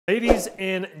Ladies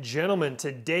and gentlemen,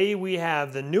 today we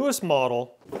have the newest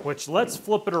model, which let's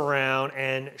flip it around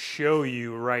and show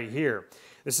you right here.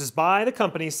 This is by the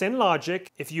company Sainlogic.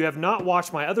 If you have not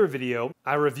watched my other video,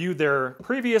 I reviewed their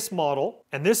previous model,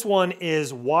 and this one is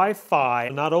Wi-Fi.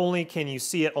 Not only can you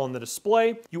see it on the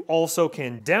display, you also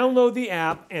can download the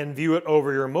app and view it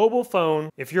over your mobile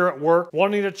phone if you're at work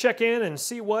wanting to check in and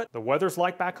see what the weather's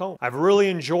like back home. I've really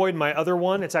enjoyed my other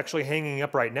one. It's actually hanging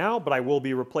up right now, but I will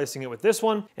be replacing it with this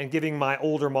one and giving my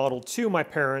older model to my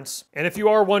parents. And if you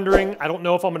are wondering, I don't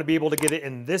know if I'm gonna be able to get it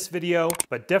in this video,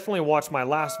 but definitely watch my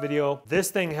last video.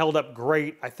 This thing held up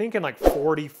great, I think in like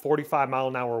 40, 45 mile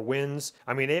an hour winds.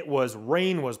 I mean,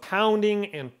 rain was pounding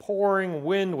and pouring,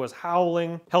 wind was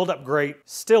howling, held up great,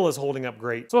 still is holding up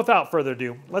great. So without further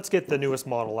ado, let's get the newest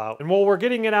model out. And while we're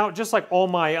getting it out, just like all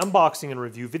my unboxing and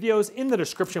review videos, in the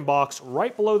description box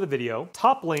right below the video,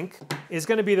 top link is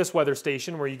gonna be this weather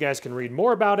station where you guys can read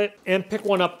more about it and pick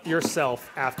one up yourself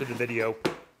after the video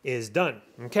is done.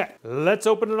 Okay, let's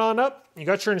open it on up. You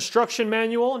got your instruction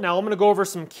manual. Now I'm gonna go over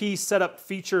some key setup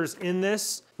features in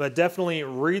this, but definitely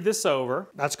read this over.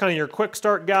 That's kind of your quick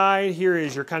start guide. Here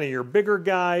is your kind of your bigger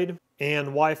guide and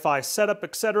Wi-Fi setup,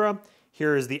 etc.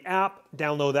 Here is the app.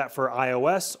 Download that for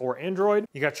iOS or Android.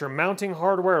 You got your mounting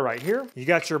hardware right here. You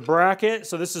got your bracket.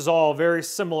 So this is all very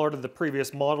similar to the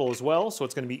previous model as well. So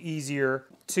it's gonna be easier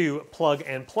to plug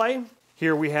and play.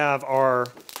 Here we have our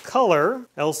color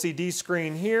LCD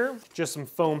screen here, just some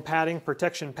foam padding,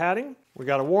 protection padding. We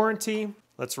got a warranty.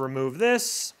 Let's remove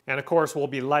this. And of course, we'll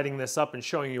be lighting this up and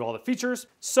showing you all the features.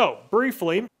 So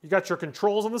briefly, you got your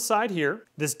controls on the side here.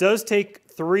 This does take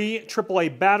 3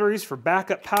 AAA batteries for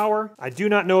backup power. I do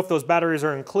not know if those batteries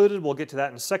are included. We'll get to that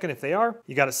in a second if they are.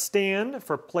 You got a stand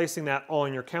for placing that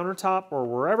on your countertop or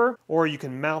wherever, or you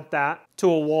can mount that to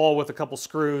a wall with a couple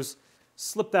screws.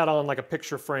 Slip that on like a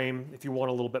picture frame if you want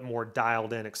a little bit more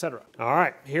dialed in, etc. All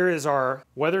right, here is our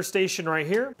weather station right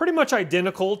here. Pretty much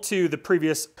identical to the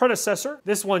previous predecessor.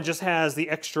 This one just has the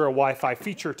extra Wi-Fi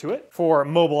feature to it for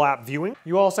mobile app viewing.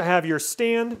 You also have your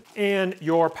stand and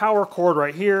your power cord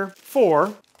right here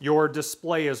for your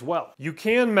display as well. You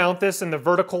can mount this in the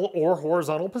vertical or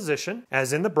horizontal position,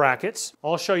 as in the brackets.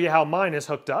 I'll show you how mine is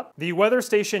hooked up. The weather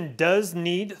station does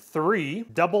need 3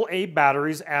 AA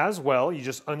batteries as well. You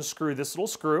just unscrew this little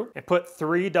screw and put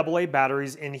 3 AA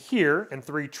batteries in here and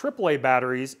 3 AAA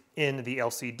batteries in the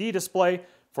LCD display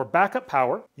for backup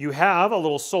power. You have a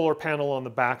little solar panel on the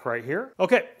back right here.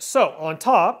 Okay, so on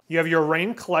top, you have your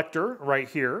rain collector right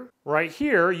here. Right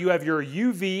here, you have your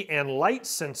UV and light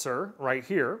sensor right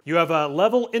here. You have a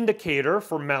level indicator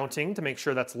for mounting to make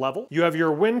sure that's level. You have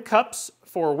your wind cups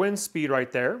for wind speed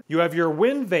right there. You have your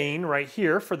wind vane right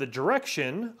here for the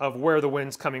direction of where the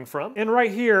wind's coming from. And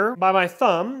right here, by my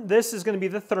thumb, this is gonna be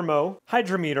the thermo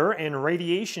hydrometer and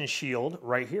radiation shield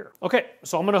right here. Okay,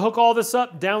 so I'm gonna hook all this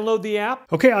up, download the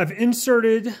app. Okay, I've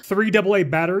inserted 3 AA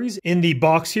batteries in the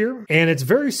box here, and it's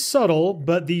very subtle,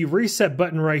 but the reset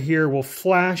button right here will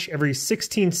flash every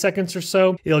 16 seconds or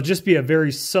so. It'll just be a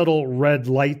very subtle red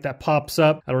light that pops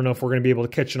up. I don't know if we're gonna be able to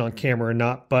catch it on camera or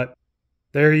not, but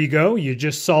there you go. You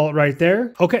just saw it right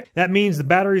there. Okay, that means the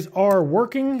batteries are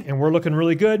working and we're looking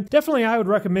really good. Definitely, I would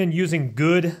recommend using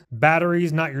good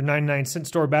batteries, not your 99-cent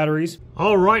store batteries.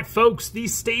 All right, folks, the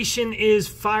station is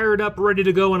fired up, ready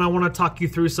to go, and I want to talk you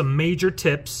through some major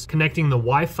tips connecting the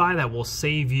Wi-Fi that will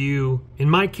save you. In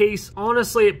my case,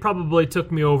 honestly, it probably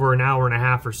took me over an hour and a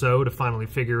half or so to finally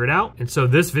figure it out, and so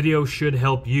this video should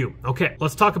help you. Okay,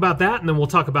 let's talk about that, and then we'll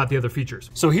talk about the other features.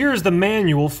 So here's the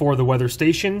manual for the weather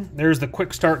station. There's the quick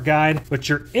start guide, but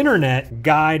your internet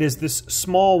guide is this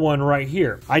small one right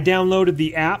here. I downloaded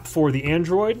the app for the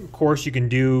Android. Of course, you can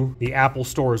do the Apple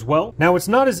Store as well. Now, it's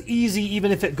not as easy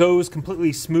even if it goes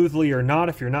completely smoothly or not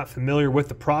if you're not familiar with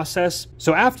the process.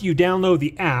 So after you download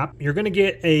the app, you're gonna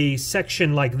get a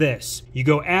section like this. You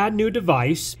go add new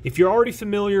device. If you're already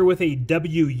familiar with a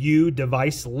WU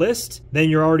device list, then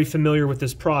you're already familiar with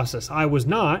this process. I was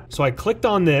not, so I clicked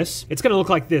on this. It's gonna look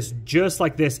like this, just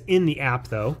like this in the app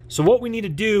though. So what we need to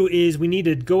do is we need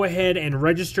to go ahead and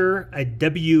register a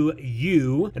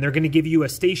WU, and they're gonna give you a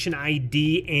station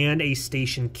ID and a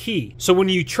station key. So when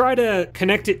you try to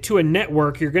connect it to a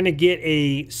network, you're gonna get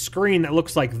a screen that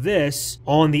looks like this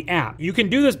on the app. You can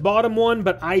do this bottom one,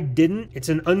 but I didn't. It's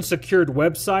an unsecured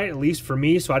website, at least for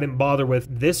me, so I didn't bother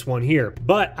with this one here.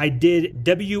 But I did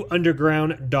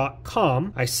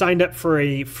wunderground.com. I signed up for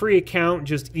a free account,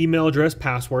 just email address,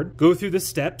 password. Go through the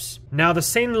steps. Now the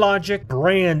Sainlogic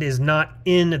brand is not not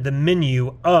in the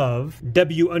menu of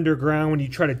W Underground when you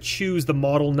try to choose the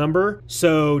model number.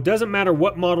 So it doesn't matter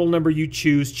what model number you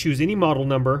choose any model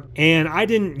number. And I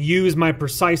didn't use my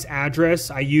precise address.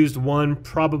 I used one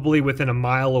probably within a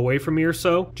mile away from me or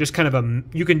so. Just kind of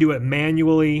you can do it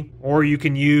manually, or you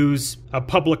can use a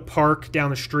public park down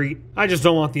the street. I just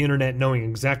don't want the internet knowing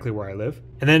exactly where I live.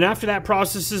 And then after that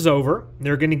process is over,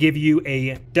 they're going to give you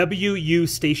a WU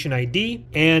station ID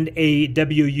and a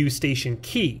WU station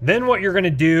key. Then what you're going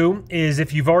to do is,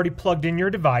 if you've already plugged in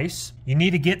your device, you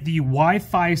need to get the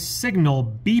Wi-Fi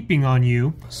signal beeping on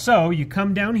you. So you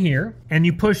come down here and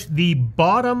you push the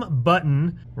bottom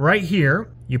button right here.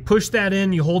 You push that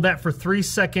in, you hold that for 3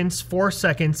 seconds, 4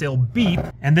 seconds, it'll beep,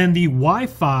 and then the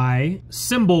Wi-Fi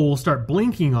symbol will start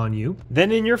blinking on you.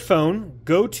 Then in your phone,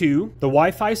 go to the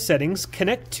Wi-Fi settings,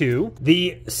 connect to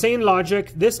the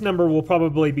Sainlogic. This number will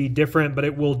probably be different, but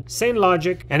it will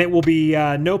Sainlogic, and it will be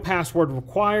no password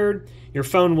required. Your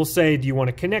phone will say, do you want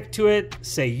to connect to it?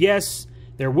 Say yes.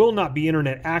 There will not be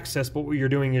internet access, but what you're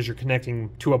doing is you're connecting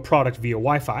to a product via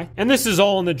Wi-Fi. And this is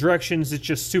all in the directions. It's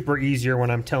just super easier when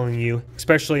I'm telling you,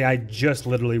 especially I just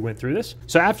literally went through this.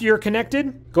 So after you're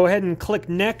connected, go ahead and click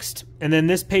next, and then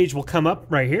this page will come up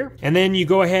right here. And then you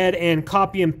go ahead and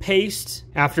copy and paste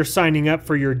after signing up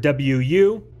for your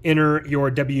WU. Enter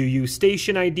your WU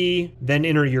station ID, then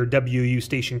enter your WU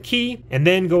station key, and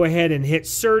then go ahead and hit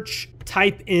search.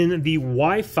 Type in the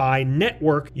Wi-Fi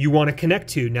network you want to connect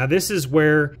to. Now this is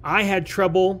where I had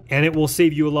trouble, and it will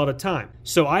save you a lot of time.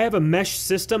 So I have a mesh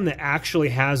system that actually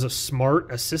has a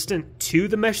smart assistant to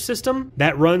the mesh system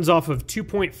that runs off of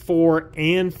 2.4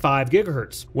 and 5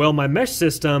 gigahertz. Well, my mesh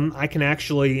system, I can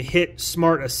actually hit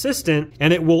smart assistant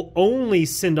and it will only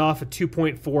send off a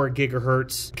 2.4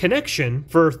 gigahertz connection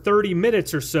for 30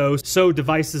 minutes or so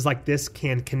devices like this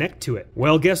can connect to it.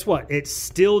 Well, guess what? It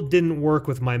still didn't work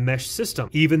with my mesh system,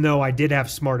 even though I did have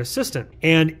smart assistant.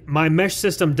 And my mesh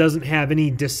system doesn't have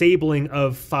any disabling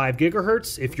of 5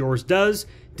 gigahertz. If yours does,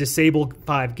 disable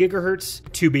 5 gigahertz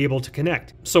to be able to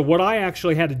connect. So what I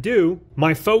actually had to do,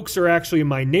 my folks are actually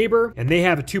my neighbor and they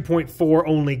have a 2.4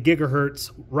 only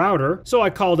gigahertz router. So I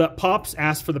called up Pops,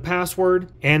 asked for the password,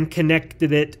 and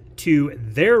connected it to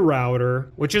their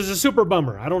router, which is a super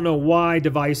bummer. I don't know why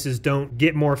devices don't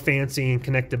get more fancy and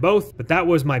connect to both, but that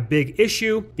was my big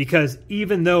issue, because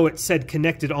even though it said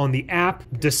connected on the app,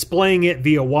 displaying it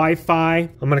via Wi-Fi,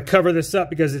 I'm gonna cover this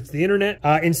up because it's the internet,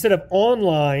 instead of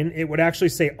online, it would actually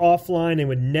say offline and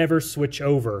would never switch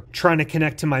over, trying to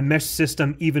connect to my mesh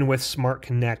system even with Smart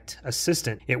Connect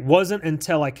Assistant. It wasn't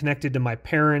until I connected to my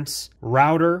parents'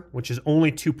 router, which is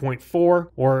only 2.4,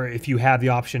 or if you have the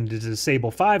option to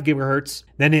disable 5 gigahertz,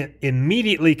 then it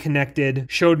immediately connected,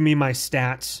 showed me my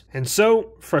stats, and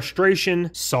so frustration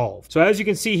solved. So as you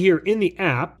can see here in the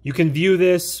app, you can view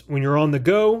this when you're on the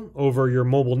go over your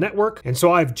mobile network. And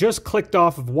so I've just clicked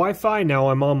off of Wi-Fi. Now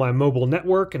I'm on my mobile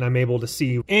network and I'm able to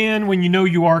see. And when you know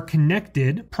you are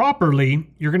connected properly,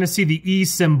 you're gonna see the E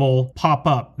symbol pop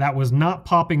up. That was not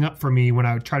popping up for me when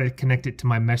I would try to connect it to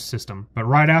my mesh system. But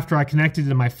right after I connected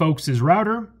to my folks'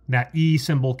 router, that E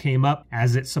symbol came up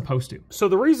as it's supposed to. So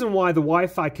the reason why the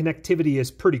Wi-Fi connectivity is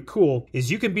pretty cool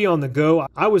is you can be on the go.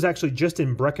 I was actually just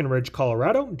in Breckenridge,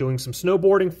 Colorado, doing some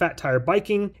snowboarding, fat tire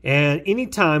biking, and any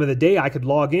time of the day I could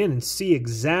log in and see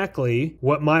exactly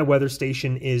what my weather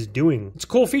station is doing. It's a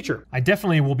cool feature. I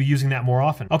definitely will be using that more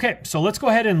often. Okay, so let's go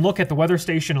ahead and look at the weather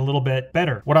station a little bit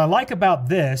better. What I like about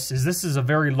this is a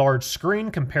very large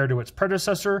screen compared to its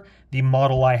predecessor, the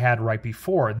model I had right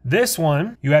before. This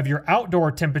one, you have your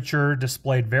outdoor temperature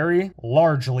displayed very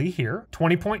largely here,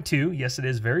 20.2. Yes, it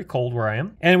is very cold where I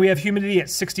am. And we have humidity at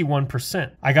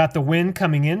 61%. I got the wind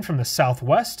coming in from the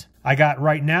southwest. I got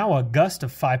right now a gust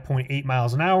of 5.8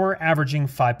 miles an hour, averaging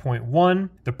 5.1.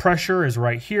 The pressure is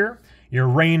right here. Your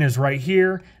rain is right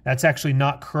here. That's actually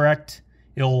not correct.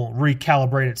 It'll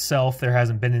recalibrate itself. There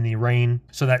hasn't been any rain,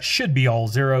 so that should be all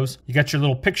zeros. You got your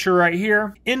little picture right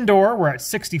here. Indoor, we're at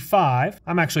 65.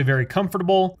 I'm actually very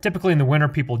comfortable. Typically in the winter,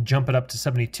 people jump it up to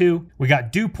 72. We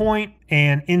got dew point,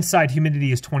 and inside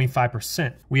humidity is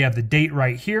 25%. We have the date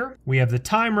right here. We have the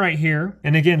time right here.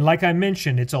 And again, like I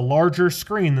mentioned, it's a larger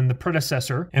screen than the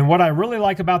predecessor. And what I really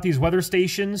like about these weather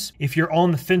stations, if you're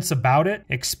on the fence about it,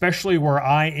 especially where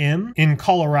I am in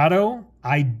Colorado,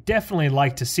 I definitely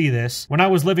like to see this. When I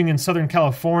was living in Southern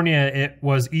California, it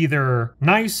was either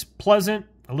nice, pleasant,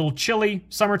 A little chilly,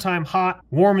 summertime, hot,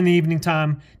 warm in the evening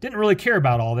time. Didn't really care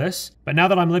about all this. But now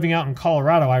that I'm living out in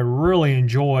Colorado, I really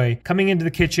enjoy coming into the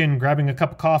kitchen, grabbing a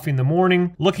cup of coffee in the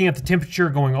morning, looking at the temperature,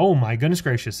 going, oh my goodness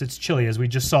gracious, it's chilly, as we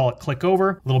just saw it click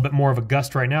over. A little bit more of a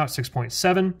gust right now at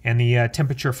 6.7, and the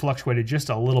temperature fluctuated just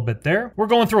a little bit there. We're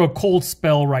going through a cold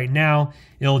spell right now.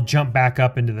 It'll jump back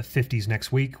up into the 50s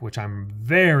next week, which I'm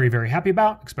very, very happy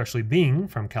about, especially being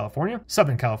from California,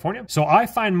 Southern California. So I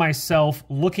find myself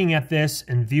looking at this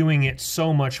and viewing it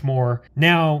so much more.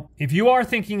 Now, if you are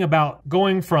thinking about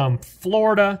going from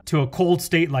Florida to a cold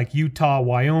state like Utah,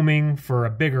 Wyoming for a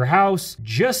bigger house,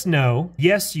 just know,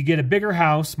 yes, you get a bigger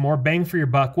house, more bang for your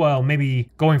buck. Well,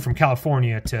 maybe going from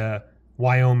California to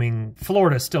Wyoming,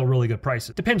 Florida is still really good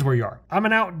prices. Depends where you are. I'm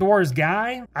an outdoors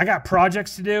guy. I got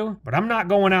projects to do, but I'm not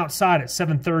going outside at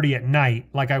 7:30 at night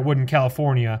like I would in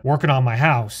California working on my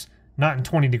house, not in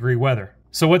 20-degree weather.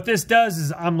 So what this does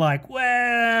is I'm like,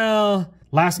 well,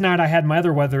 last night I had my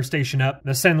other weather station up,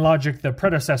 the Sainlogic, the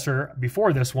predecessor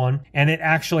before this one, and it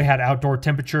actually had outdoor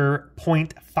temperature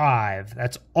 0.5.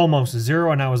 That's almost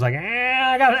zero, and I was like,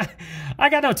 I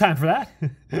got no time for that.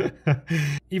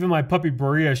 Even my puppy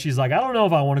Berea, she's like, I don't know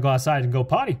if I want to go outside and go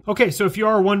potty. Okay, so if you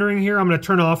are wondering here, I'm going to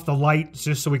turn off the light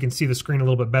just so we can see the screen a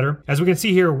little bit better. As we can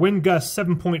see here, wind gust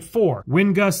 7.4.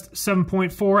 Wind gust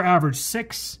 7.4,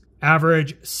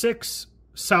 average 6,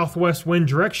 southwest wind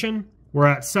direction. We're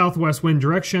at southwest wind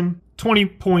direction.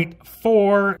 20.4,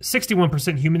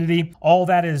 61% humidity. All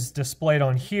that is displayed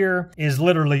on here is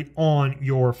literally on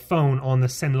your phone on the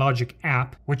Sainlogic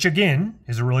app, which again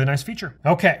is a really nice feature.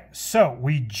 Okay, so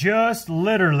we just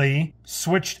literally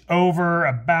switched over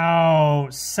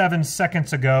about 7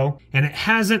 seconds ago, and it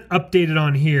hasn't updated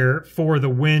on here for the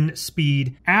wind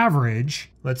speed average.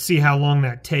 Let's see how long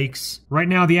that takes. Right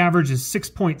now the average is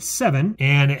 6.7,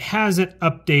 and it hasn't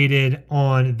updated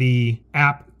on the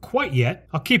app quite yet.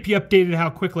 I'll keep you updated how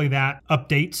quickly that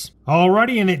updates.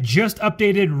 Alrighty, and it just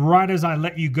updated right as I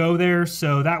let you go there,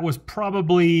 so that was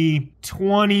probably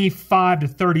 25 to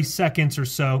 30 seconds or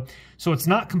so. So it's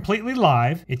not completely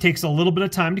live. It takes a little bit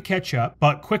of time to catch up,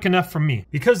 but quick enough for me.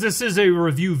 Because this is a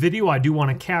review video, I do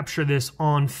want to capture this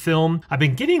on film. I've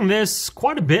been getting this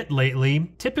quite a bit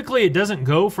lately. Typically, it doesn't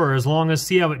go for as long as,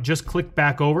 see how it just clicked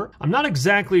back over? I'm not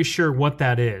exactly sure what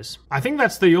that is. I think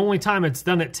that's the only time it's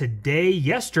done it today.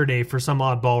 Yesterday, for some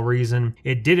oddball reason,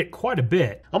 it did it quite a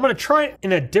bit. I'm going to try it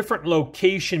in a different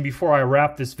location before I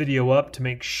wrap this video up to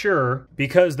make sure,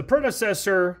 because the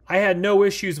predecessor, I had no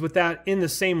issues with that in the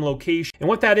same location. And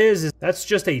what that is that's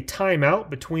just a timeout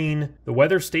between the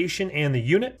weather station and the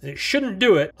unit. It shouldn't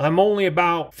do it. I'm only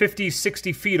about 50,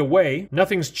 60 feet away.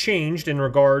 Nothing's changed in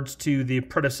regards to the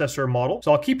predecessor model.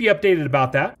 So I'll keep you updated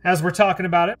about that. As we're talking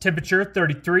about it, temperature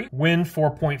 33, wind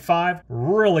 4.5,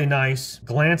 really nice.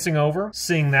 Glancing over,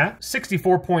 seeing that.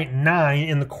 64.9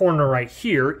 in the corner right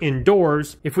here,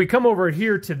 indoors. If we come over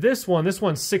here to this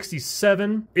one's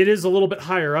 67. It is a little bit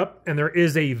higher up, and there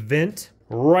is a vent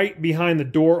right behind the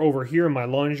door over here in my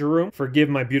laundry room. Forgive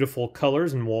my beautiful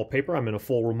colors and wallpaper. I'm in a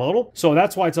full remodel. So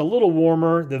that's why it's a little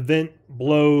warmer. The vent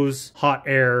blows hot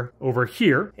air over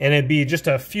here, and it'd be just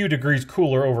a few degrees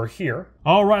cooler over here.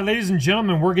 All right, ladies and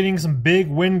gentlemen, we're getting some big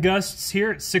wind gusts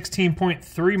here at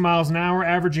 16.3 miles an hour,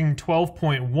 averaging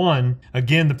 12.1.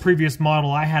 Again, the previous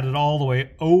model, I had it all the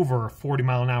way over 40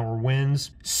 mile an hour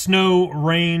winds. Snow,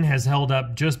 rain has held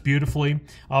up just beautifully.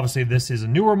 Obviously, this is a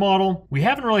newer model. We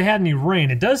haven't really had any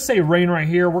rain. It does say rain right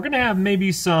here. We're gonna have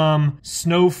maybe some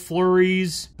snow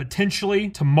flurries potentially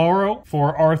tomorrow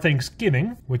for our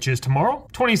Thanksgiving, which is tomorrow.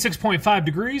 26.5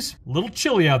 degrees, a little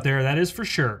chilly out there, that is for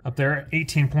sure. Up there,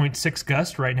 18.6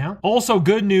 gust right now. Also,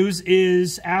 good news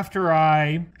is after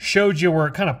I showed you where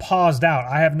it kind of paused out,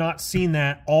 I have not seen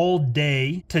that all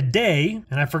day today,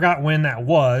 and I forgot when that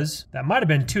was. That might have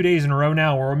been 2 days in a row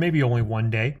now, or maybe only 1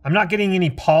 day. I'm not getting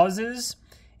any pauses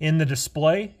in the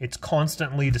display. It's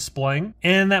constantly displaying.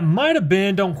 And that might have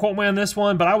been, don't quote me on this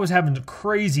one, but I was having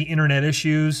crazy internet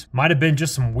issues. Might have been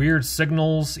just some weird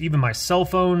signals. Even my cell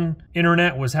phone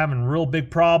internet was having real big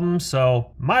problems.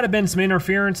 So might have been some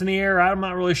interference in the air. I'm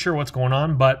not really sure what's going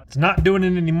on, but it's not doing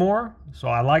it anymore. So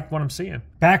I like what I'm seeing.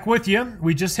 Back with you.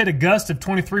 We just hit a gust of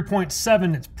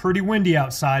 23.7. It's pretty windy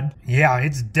outside. Yeah,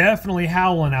 it's definitely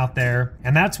howling out there.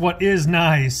 And that's what is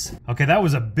nice. Okay, that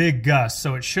was a big gust,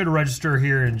 so it should register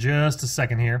here in just a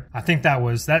second here. I think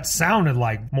that sounded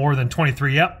like more than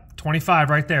 23. Yep, Yep, 25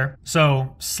 right there.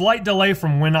 So slight delay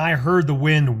from when I heard the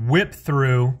wind whip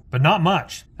through, but not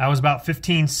much. That was about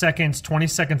 15 seconds, 20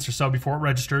 seconds or so before it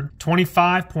registered.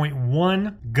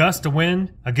 25.1 gust of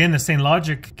wind. Again, the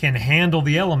Sainlogic can handle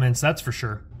the elements, that's for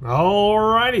sure.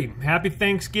 Alrighty, happy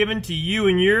Thanksgiving to you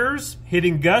and yours.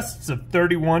 Hitting gusts of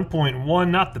 31.1,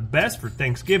 not the best for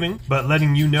Thanksgiving, but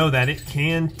letting you know that it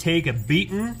can take a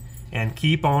beating and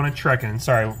keep on a trekking.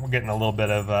 Sorry, we're getting a little bit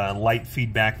of light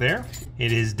feedback there.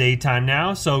 It is daytime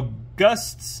now, so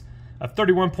gusts of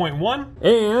 31.1.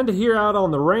 And here out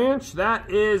on the ranch,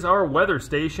 that is our weather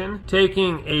station,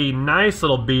 taking a nice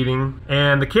little beating,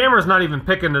 and the camera's not even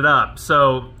picking it up.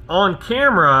 So on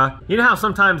camera, you know how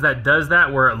sometimes that does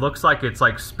that where it looks like it's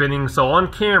like spinning? So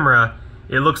on camera,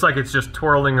 it looks like it's just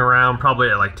twirling around probably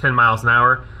at like 10 miles an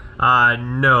hour.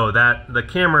 No, that the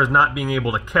camera is not being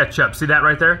able to catch up. See that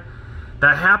right there?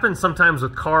 That happens sometimes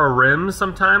with car rims.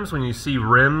 Sometimes when you see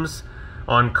rims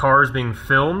on cars being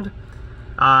filmed,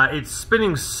 it's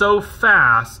spinning so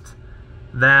fast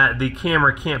that the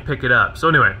camera can't pick it up. So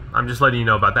anyway, I'm just letting you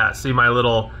know about that. See my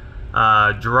little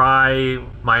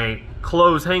my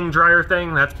clothes hang dryer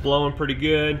thing? That's blowing pretty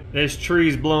good. This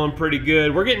tree's blowing pretty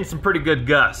good. We're getting some pretty good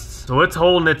gusts. So it's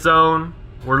holding its own.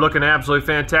 We're looking absolutely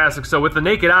fantastic. So with the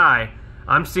naked eye,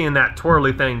 I'm seeing that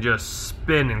twirly thing just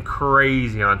spinning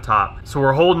crazy on top. So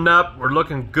we're holding up, we're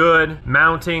looking good,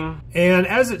 mounting. And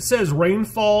as it says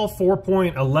rainfall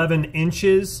 4.11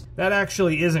 inches, that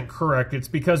actually isn't correct. It's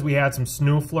because we had some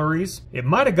snow flurries. It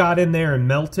might have got in there and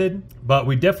melted, but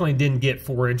we definitely didn't get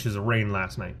 4 inches of rain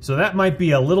last night. So that might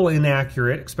be a little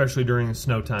inaccurate, especially during the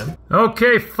snow time.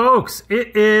 Okay, folks,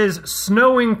 it is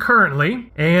snowing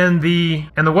currently, and the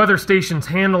weather station's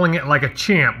handling it like a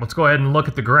champ. Let's go ahead and look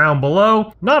at the ground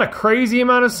below. Not a crazy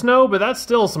amount of snow, but that's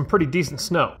still some pretty decent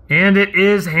snow. And it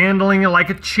is handling it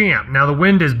like a champ. Now the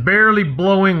wind is barely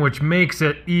blowing, which makes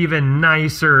it even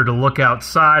nicer to look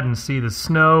outside and see the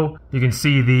snow. You can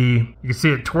see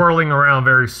it twirling around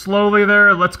very slowly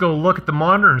there. Let's go look at the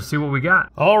monitor and see what we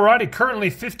got. Alrighty, currently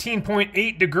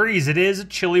 15.8 degrees. It is a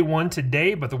chilly one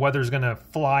today, but the weather's gonna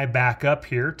fly back up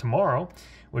here tomorrow,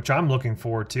 which I'm looking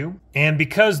forward to. And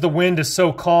because the wind is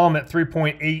so calm at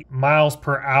 3.8 miles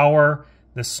per hour,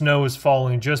 the snow is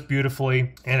falling just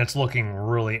beautifully, and it's looking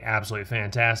really absolutely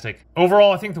fantastic.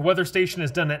 Overall, I think the weather station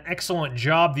has done an excellent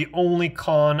job. The only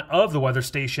con of the weather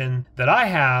station that I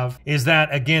have is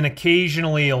that, again,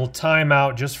 occasionally it'll time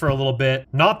out just for a little bit.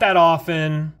 Not that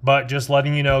often, but just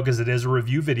letting you know because it is a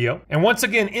review video. And once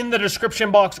again, in the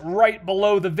description box right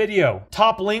below the video,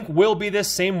 top link will be this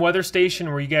same weather station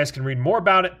where you guys can read more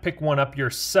about it, pick one up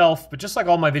yourself. But just like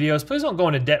all my videos, please don't go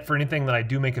into debt for anything that I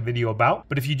do make a video about.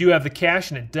 But if you do have the cash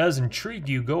and it does intrigue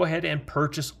you, go ahead and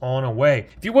purchase on away.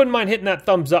 If you wouldn't mind hitting that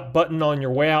thumbs up button on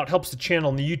your way out, helps the channel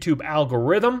in the YouTube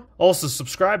algorithm. Also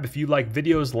subscribe if you like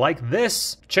videos like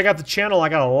this. Check out the channel, I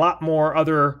got a lot more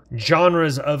other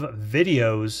genres of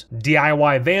videos,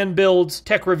 DIY van builds,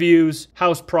 tech reviews,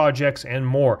 house projects, and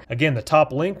more. Again, the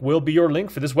top link will be your link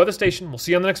for this weather station. We'll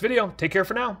see you on the next video. Take care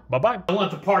for now. Bye-bye. Don't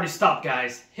let the party stop,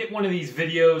 guys. Hit one of these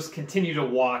videos, continue to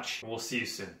watch, and we'll see you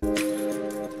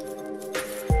soon.